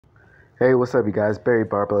Hey, what's up, you guys? Barry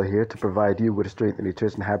Barbell here to provide you with strength and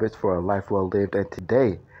nutrition habits for a life well lived. And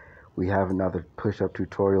today we have another push-up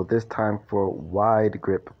tutorial, this time for wide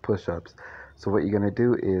grip push-ups. So what you're going to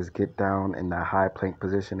do is get down in that high plank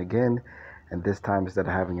position again. And this time, instead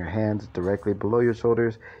of having your hands directly below your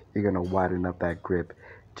shoulders, you're going to widen up that grip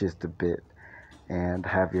just a bit and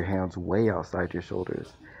have your hands way outside your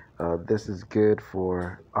shoulders. This is good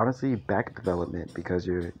for, honestly, back development because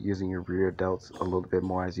you're using your rear delts a little bit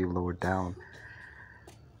more as you lower down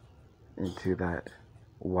into that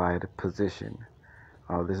wide position.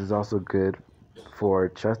 This is also good for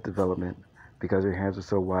chest development because your hands are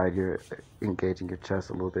so wide, you're engaging your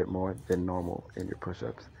chest a little bit more than normal in your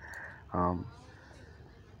push-ups.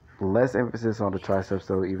 Less emphasis on the triceps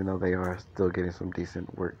though, even though they are still getting some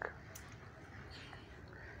decent work.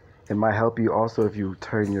 It might help you also if you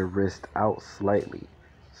turn your wrist out slightly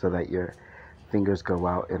so that your fingers go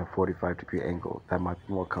out in a 45-degree angle. That might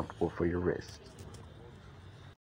be more comfortable for your wrist.